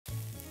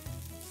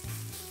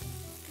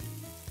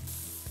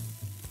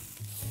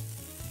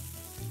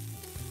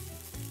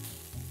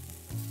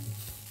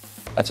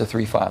That's a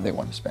 3.5 they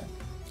want to spend.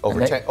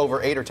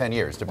 Over 8 or 10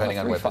 years, depending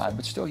on whether. 3.5,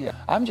 but still, yeah.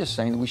 I'm just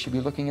saying that we should be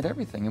looking at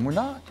everything, and we're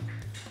not.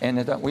 And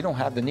that we don't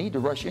have the need to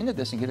rush into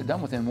this and get it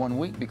done within 1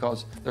 week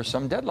because there's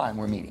some deadline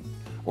we're meeting,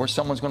 or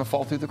someone's going to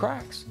fall through the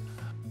cracks.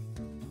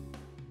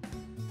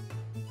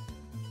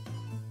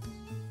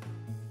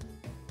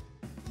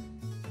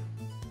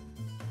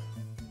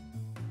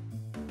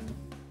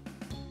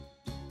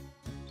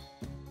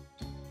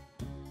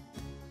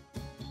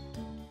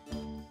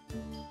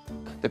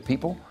 That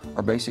people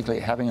are basically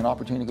having an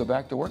opportunity to go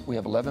back to work. We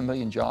have 11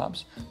 million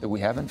jobs that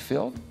we haven't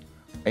filled.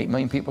 8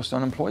 million people still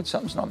unemployed.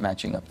 Something's not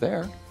matching up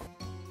there.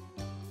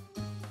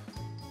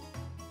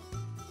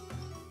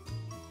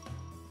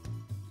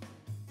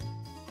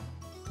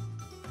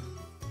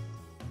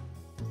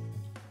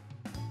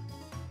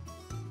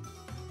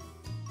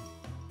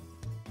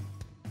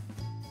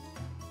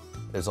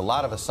 There's a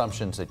lot of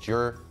assumptions that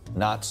you're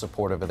not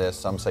supportive of this.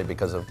 Some say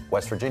because of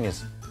West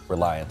Virginia's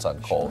reliance on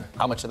coal. Sure.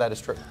 How much of that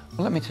is true?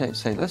 Well, let me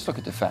say, let's look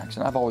at the facts.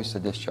 And I've always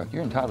said this, Chuck,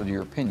 you're entitled to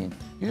your opinion.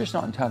 You're just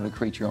not entitled to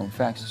create your own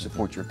facts to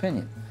support your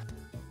opinion.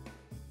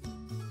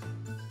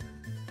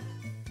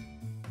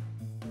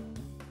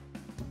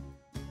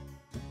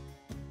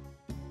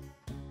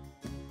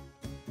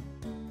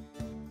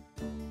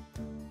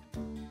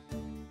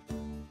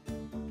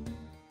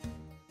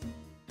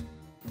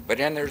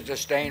 But in their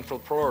disdain for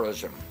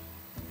pluralism,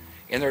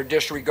 in their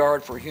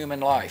disregard for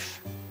human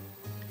life,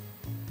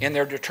 in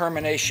their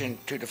determination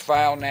to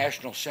defile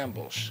national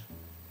symbols,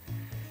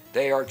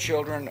 they are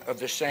children of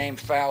the same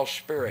foul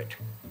spirit.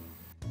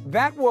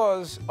 That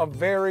was a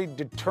very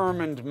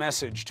determined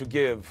message to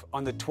give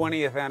on the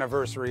 20th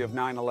anniversary of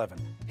 9/11.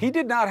 He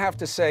did not have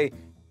to say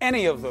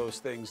any of those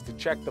things to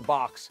check the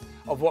box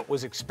of what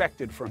was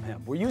expected from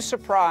him. Were you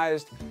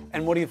surprised,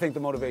 and what do you think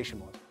the motivation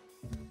was?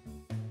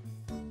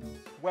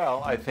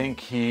 Well, I think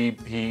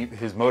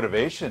his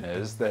motivation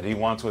is that he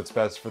wants what's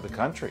best for the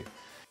country.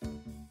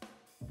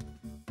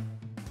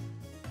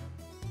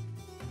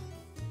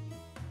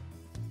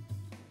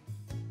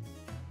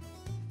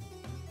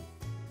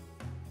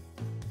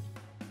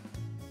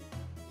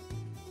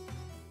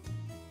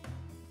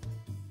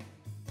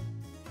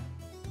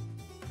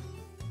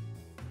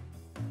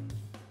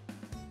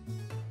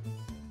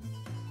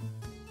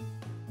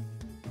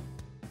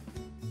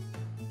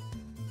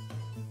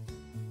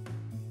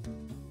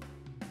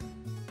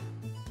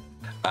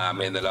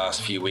 In the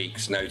last few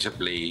weeks,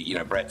 notably,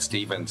 Bret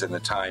Stephens in the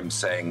Times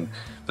saying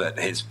that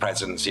his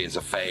presidency is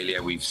a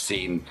failure. We've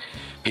seen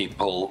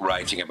people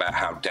writing about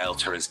how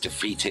Delta has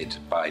defeated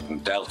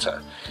Biden.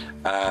 Delta.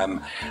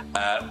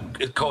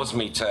 It caused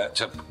me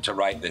to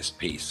write this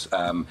piece,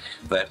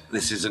 that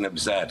this is an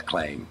absurd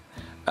claim.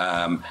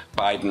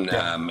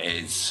 Biden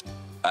is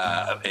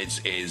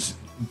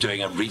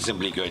doing a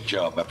reasonably good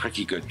job, a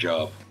pretty good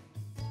job,